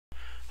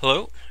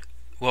Hello,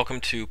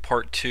 welcome to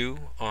part 2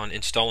 on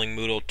installing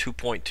Moodle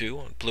 2.2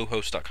 on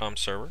bluehost.com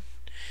server.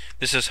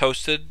 This is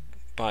hosted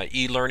by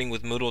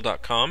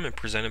elearningwithmoodle.com and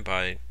presented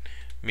by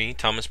me,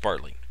 Thomas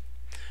Bartley.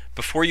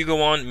 Before you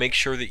go on, make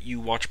sure that you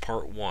watch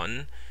part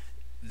 1.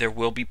 There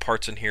will be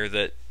parts in here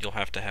that you'll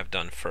have to have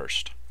done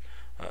first.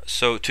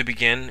 So to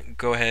begin,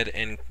 go ahead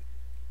and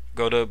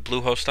go to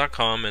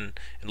bluehost.com and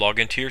log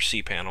into your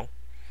cPanel.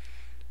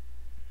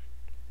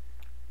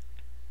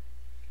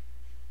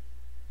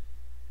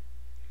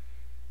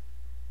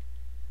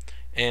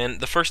 And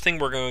the first thing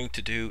we're going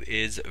to do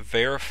is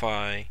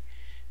verify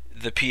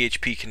the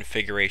PHP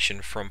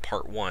configuration from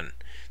part 1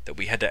 that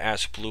we had to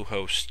ask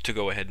Bluehost to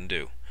go ahead and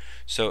do.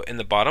 So in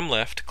the bottom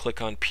left,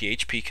 click on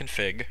PHP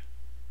config,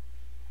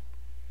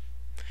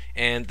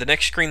 and the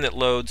next screen that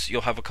loads,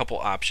 you'll have a couple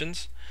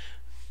options.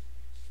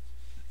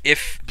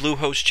 If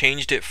Bluehost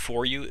changed it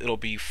for you, it'll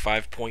be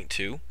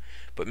 5.2,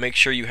 but make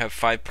sure you have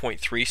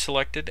 5.3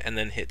 selected and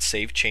then hit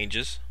Save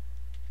Changes.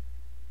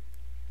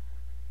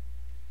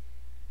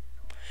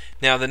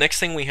 Now the next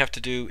thing we have to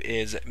do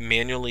is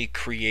manually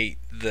create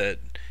the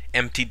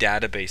empty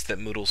database that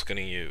Moodle's going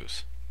to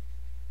use.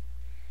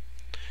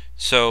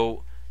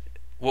 So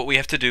what we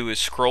have to do is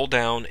scroll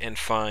down and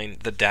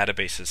find the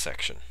databases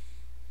section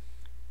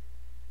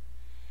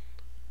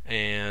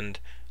and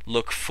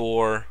look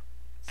for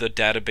the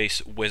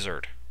database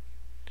wizard.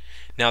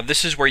 Now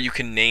this is where you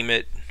can name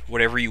it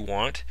whatever you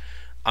want.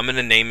 I'm going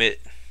to name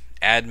it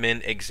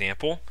admin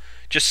example,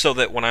 just so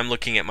that when I'm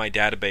looking at my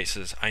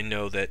databases I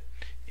know that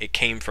it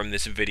came from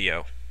this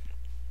video.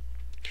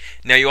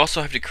 Now you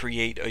also have to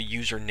create a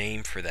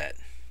username for that,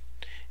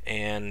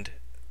 and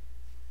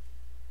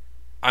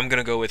I'm going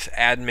to go with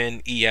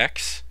admin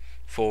ex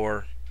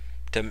to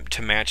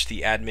match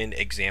the admin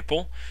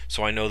example,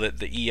 so I know that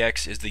the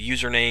ex is the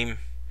username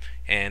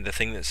and the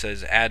thing that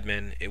says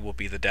admin, it will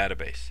be the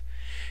database.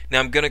 Now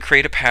I'm going to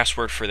create a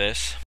password for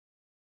this.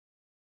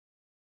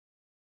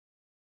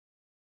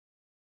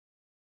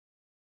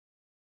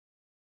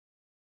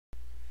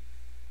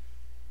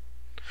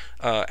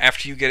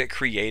 After you get it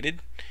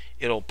created,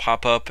 it'll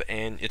pop up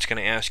and it's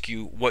going to ask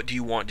you what do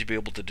you want to be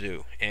able to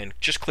do, and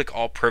just click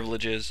all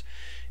privileges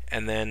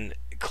and then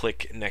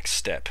click next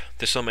step.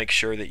 This will make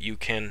sure that you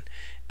can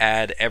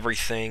add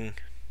everything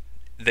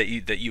that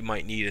you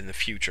might need in the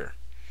future.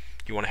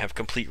 You want to have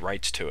complete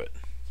rights to it.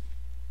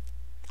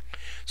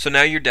 So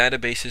now your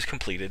database is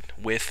completed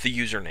with the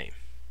username,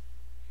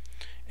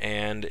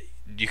 and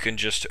you can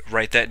just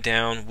write that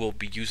down. We'll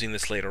be using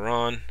this later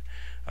on,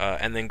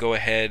 and then go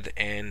ahead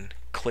and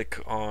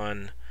click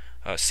on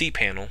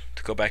cPanel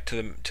to go back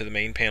to the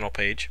main panel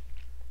page.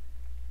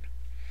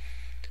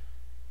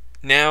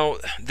 Now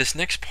this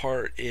next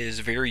part is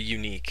very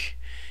unique.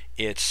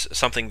 It's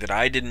something that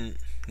I didn't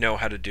know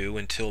how to do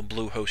until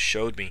Bluehost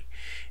showed me,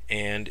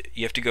 and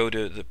you have to go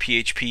to the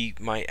PHP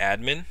My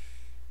Admin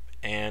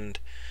and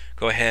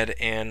go ahead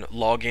and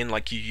log in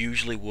like you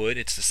usually would.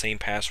 It's the same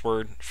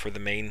password for the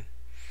main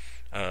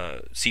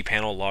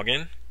cPanel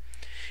login,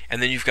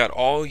 and then you've got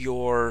all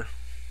your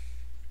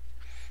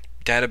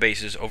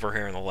databases over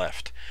here on the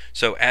left.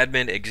 So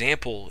admin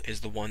example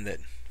is the one that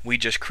we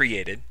just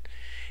created,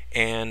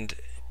 and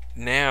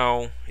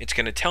now it's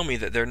going to tell me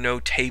that there are no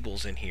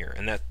tables in here,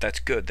 and that's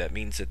good. That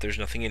means that there's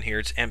nothing in here,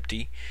 it's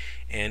empty,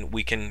 and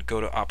we can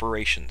go to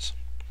operations.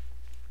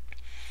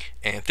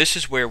 And this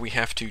is where we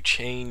have to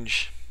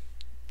change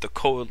the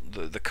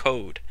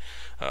code.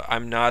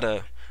 I'm not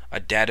a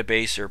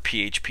database or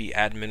PHP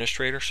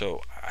administrator,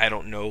 so I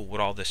don't know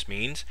what all this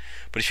means.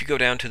 But if you go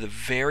down to the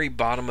very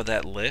bottom of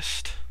that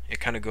list, it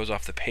kind of goes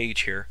off the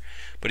page here,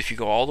 but if you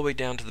go all the way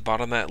down to the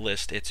bottom of that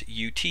list, it's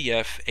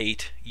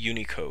UTF-8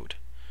 Unicode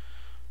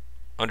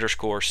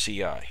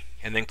 _CI,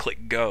 and then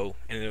click go,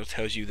 and it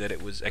tells you that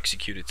it was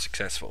executed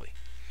successfully.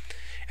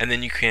 And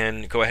then you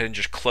can go ahead and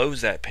just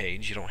close that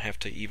page. You don't have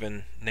to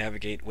even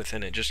navigate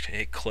within it, just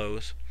hit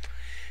close.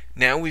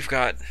 Now we've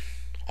got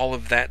all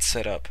of that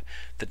set up.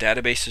 The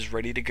database is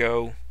ready to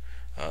go.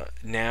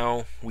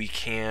 Now we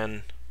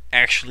can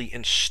actually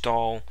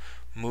install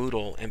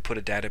Moodle and put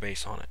a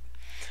database on it.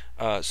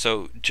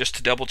 So just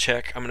to double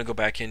check, I'm going to go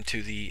back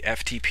into the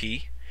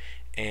FTP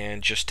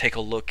and just take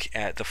a look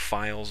at the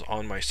files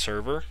on my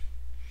server.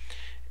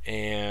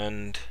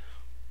 And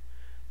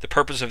the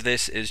purpose of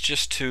this is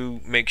just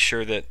to make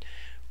sure that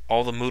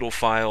all the Moodle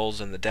files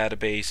and the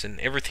database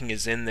and everything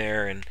is in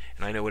there, and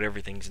I know what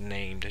everything's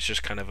named. It's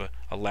just kind of a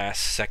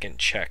last second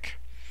check.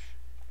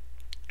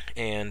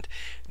 And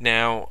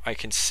now I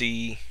can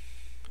see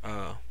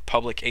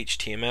public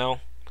HTML.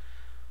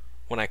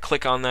 When I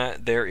click on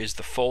that, there is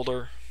the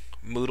folder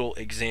Moodle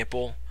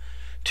example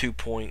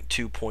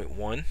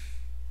 2.2.1,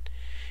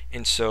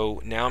 and so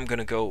now I'm going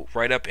to go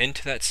right up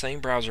into that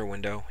same browser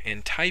window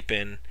and type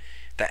in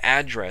the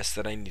address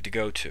that I need to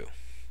go to.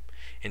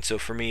 And so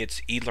for me, it's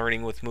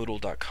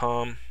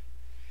elearningwithmoodle.com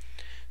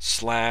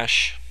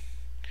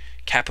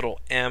 /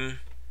 capital M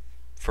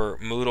for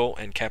Moodle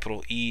and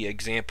capital E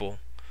example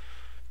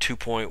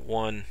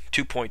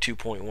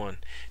 2.2.1.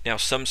 Now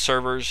some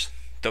servers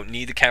don't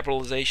need the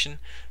capitalization,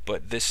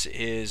 but this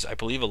is, I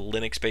believe, a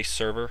Linux-based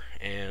server,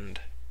 and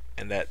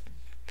that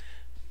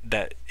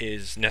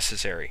is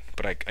necessary,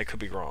 but I could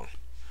be wrong.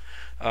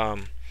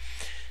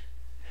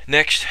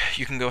 Next,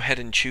 you can go ahead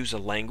and choose a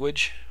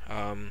language.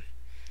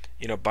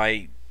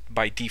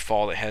 By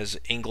default, it has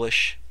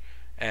English,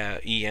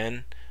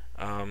 EN.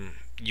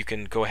 You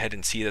can go ahead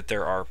and see that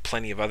there are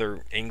plenty of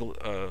other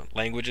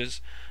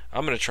languages.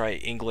 I'm going to try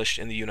English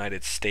in the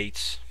United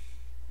States.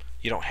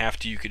 You don't have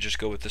to. You could just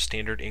go with the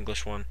standard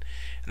English one,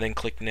 and then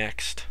click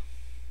Next.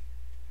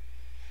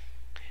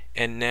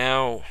 And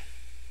now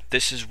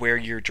this is where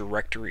your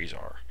directories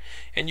are.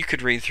 And you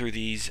could read through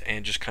these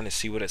and just kind of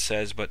see what it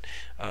says, but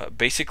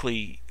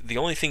basically the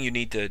only thing you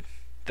need to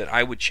that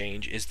I would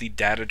change is the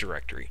data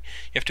directory.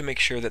 You have to make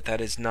sure that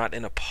that is not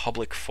in a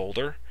public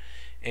folder,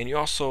 and you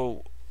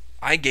also,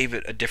 I gave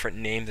it a different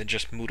name than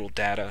just Moodle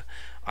data.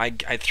 I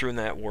threw in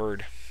that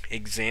word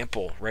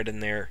example right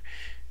in there,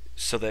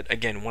 so that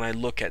again, when I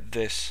look at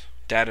this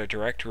data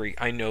directory,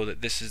 I know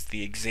that this is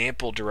the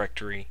example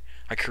directory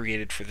I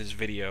created for this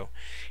video,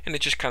 and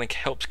it just kind of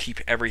helps keep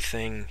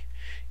everything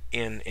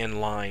in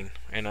line,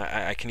 and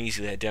I can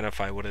easily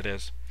identify what it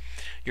is.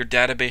 Your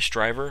database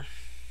driver,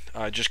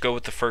 just go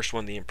with the first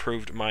one, the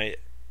improved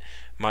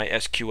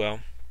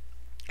MySQL.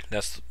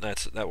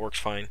 That works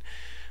fine.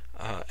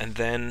 And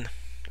then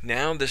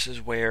now this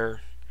is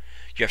where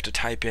you have to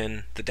type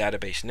in the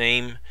database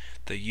name,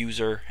 the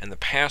user, and the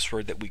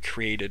password that we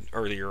created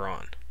earlier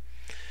on.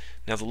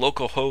 Now the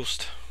local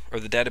host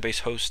or the database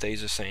host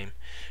stays the same,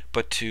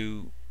 but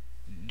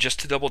just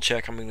to double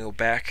check, I'm going to go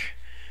back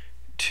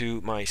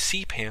to my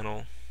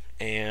cPanel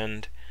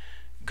and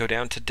go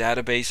down to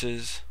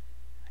databases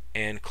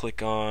and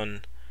click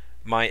on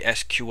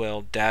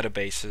MySQL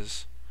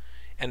databases,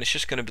 and it's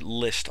just going to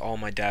list all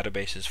my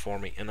databases for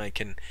me, and I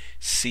can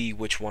see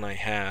which one I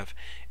have.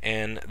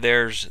 And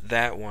there's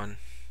that one.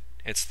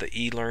 It's the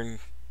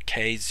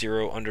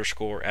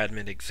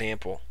elearnk0_admin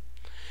example.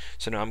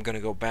 So now I'm going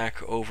to go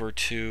back over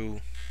to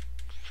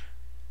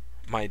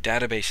my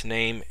database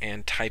name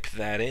and type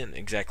that in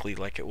exactly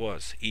like it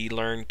was,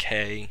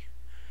 elearnk0_,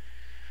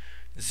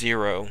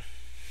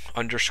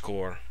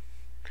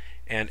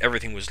 and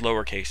everything was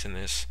lowercase in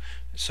this,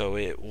 so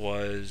it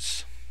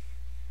was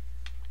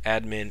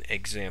admin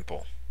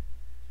example.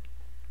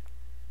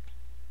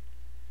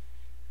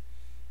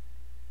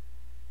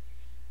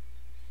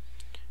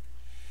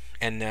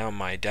 And now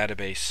my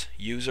database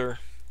user,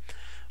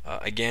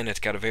 again, it's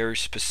got a very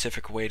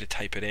specific way to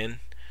type it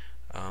in,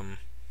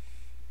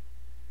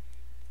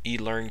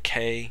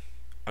 elearnk_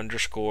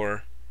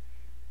 or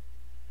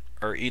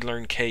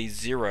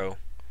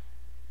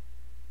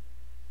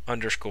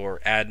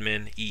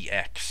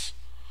elearnk0_admin_ex.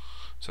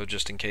 So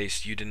just in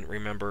case you didn't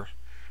remember,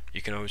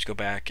 you can always go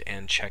back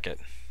and check it.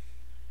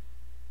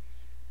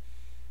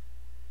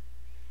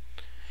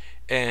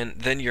 And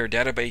then your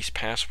database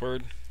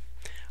password,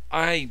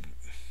 I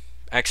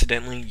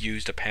accidentally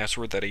used a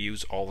password that I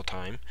use all the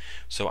time,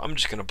 so I'm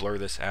just going to blur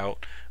this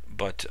out,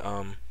 but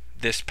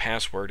this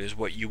password is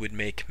what you would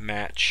make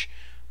match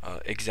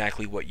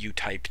exactly what you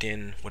typed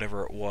in,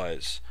 whatever it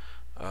was.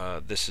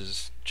 This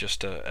is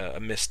just a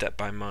misstep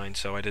by mine,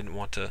 so I didn't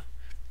want to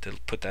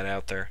put that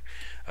out there.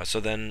 So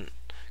then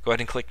go ahead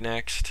and click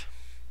Next,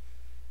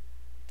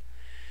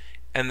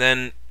 and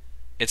then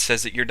it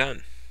says that you're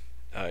done.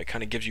 It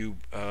kind of gives you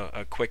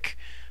a quick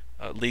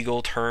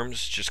legal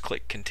terms. Just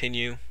click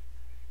Continue,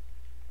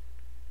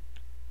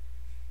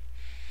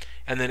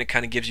 and then it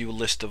kind of gives you a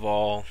list of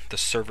all the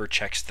server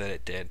checks that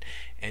it did,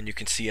 and you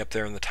can see up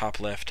there on the top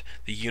left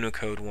the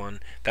Unicode one.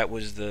 That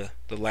was the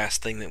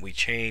last thing that we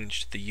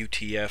changed, the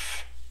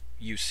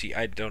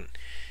UTF-UC,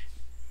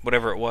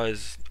 whatever it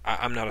was.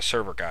 I'm not a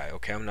server guy,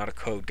 okay? I'm not a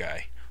code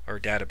guy or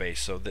a database,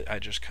 so that I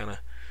just kind of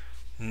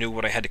knew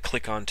what I had to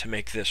click on to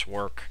make this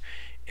work.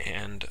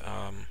 And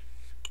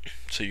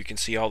so you can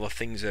see all the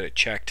things that it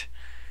checked,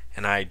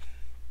 and I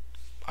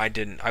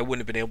wouldn't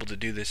have been able to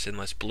do this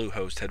unless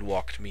Bluehost had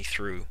walked me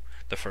through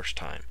the first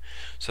time.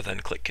 So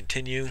then click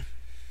Continue,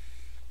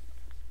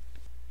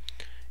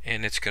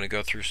 and it's going to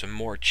go through some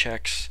more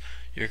checks.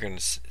 You're going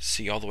to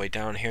see all the way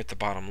down here at the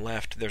bottom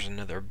left there's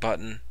another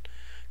button.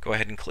 Go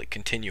ahead and click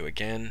Continue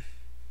again,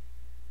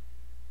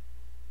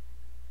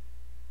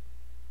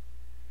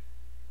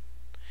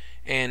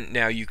 and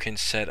now you can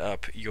set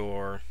up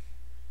your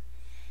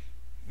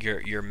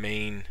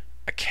main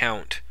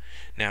account.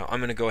 Now I'm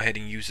going to go ahead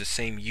and use the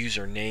same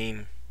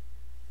username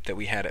that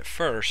we had at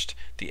first,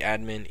 the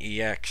admin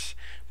ex,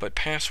 but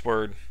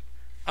password,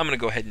 I'm going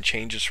to go ahead and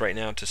change this right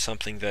now to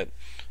something that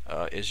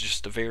is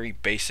just a very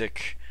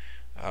basic,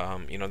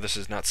 this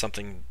is not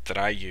something that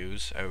I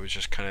use. I was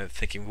just kind of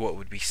thinking what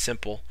would be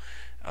simple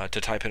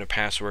to type in a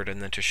password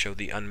and then to show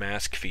the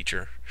unmask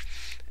feature.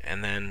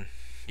 And then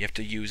you have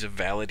to use a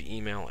valid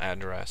email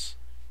address.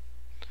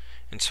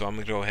 And so I'm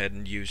going to go ahead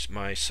and use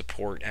my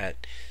support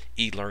at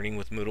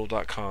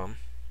elearningwithmoodle.com.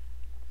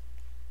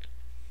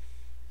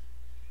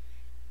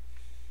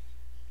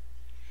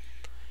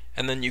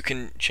 And then you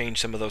can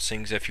change some of those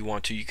things if you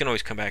want to. You can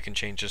always come back and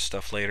change this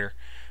stuff later.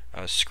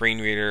 Screen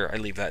reader, I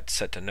leave that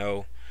set to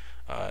no.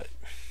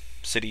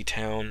 City,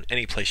 town,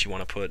 any place you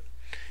want to put.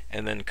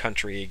 And then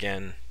country,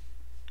 again,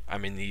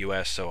 I'm in the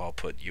US, so I'll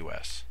put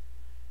US.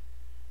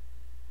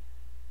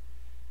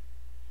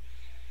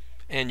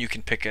 And you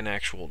can pick an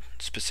actual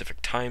specific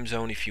time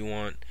zone if you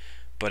want,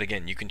 but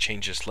again, you can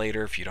change this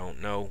later if you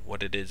don't know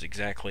what it is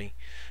exactly.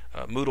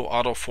 Moodle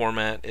auto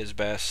format is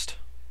best,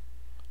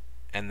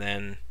 and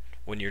then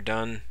when you're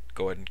done,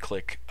 go ahead and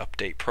click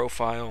update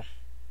profile.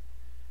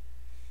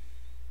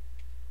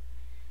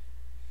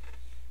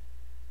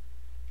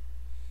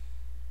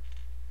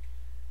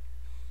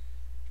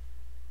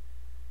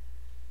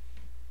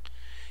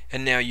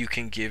 And now you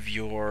can give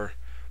your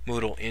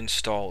Moodle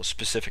install a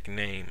specific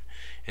name.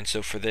 And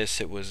so for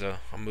this, it was a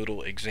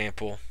Moodle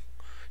example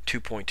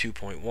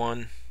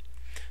 2.2.1.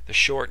 The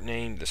short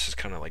name, this is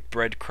kind of like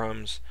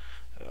breadcrumbs,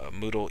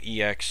 Moodle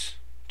EX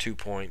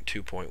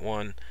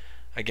 2.2.1.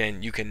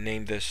 Again, you can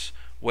name this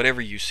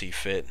whatever you see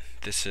fit.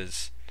 This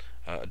is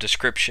a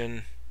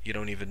description. You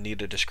don't even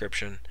need a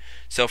description.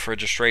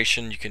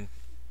 Self-registration, you can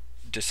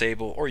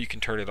disable or you can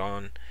turn it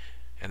on,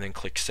 and then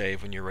click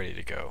save when you're ready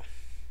to go.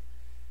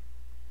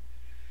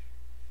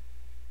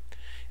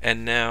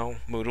 And now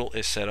Moodle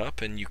is set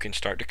up and you can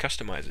start to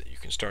customize it. You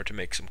can start to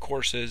make some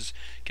courses,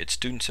 get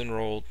students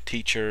enrolled,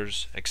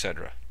 teachers,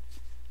 etc.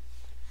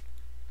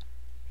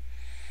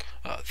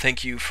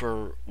 Thank you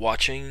for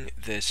watching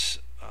this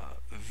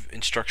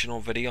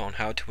instructional video on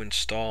how to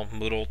install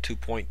Moodle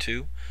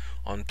 2.2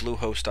 on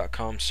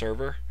Bluehost.com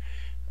server.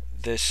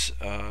 This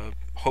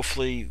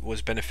hopefully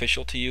was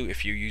beneficial to you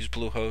if you use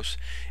Bluehost.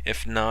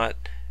 If not,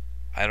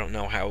 I don't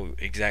know how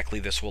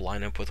exactly this will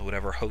line up with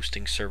whatever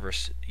hosting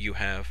service you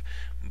have,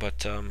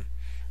 but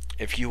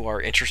if you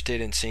are interested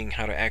in seeing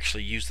how to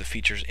actually use the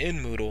features in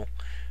Moodle,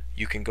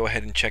 you can go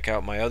ahead and check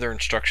out my other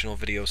instructional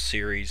video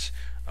series,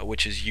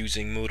 which is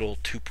using Moodle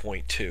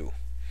 2.2.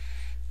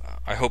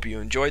 I hope you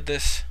enjoyed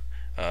this,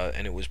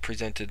 and it was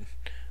presented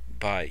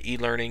by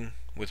eLearning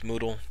with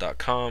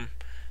Moodle.com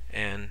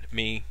and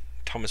me,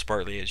 Thomas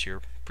Bartley, as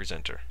your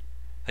presenter.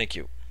 Thank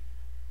you.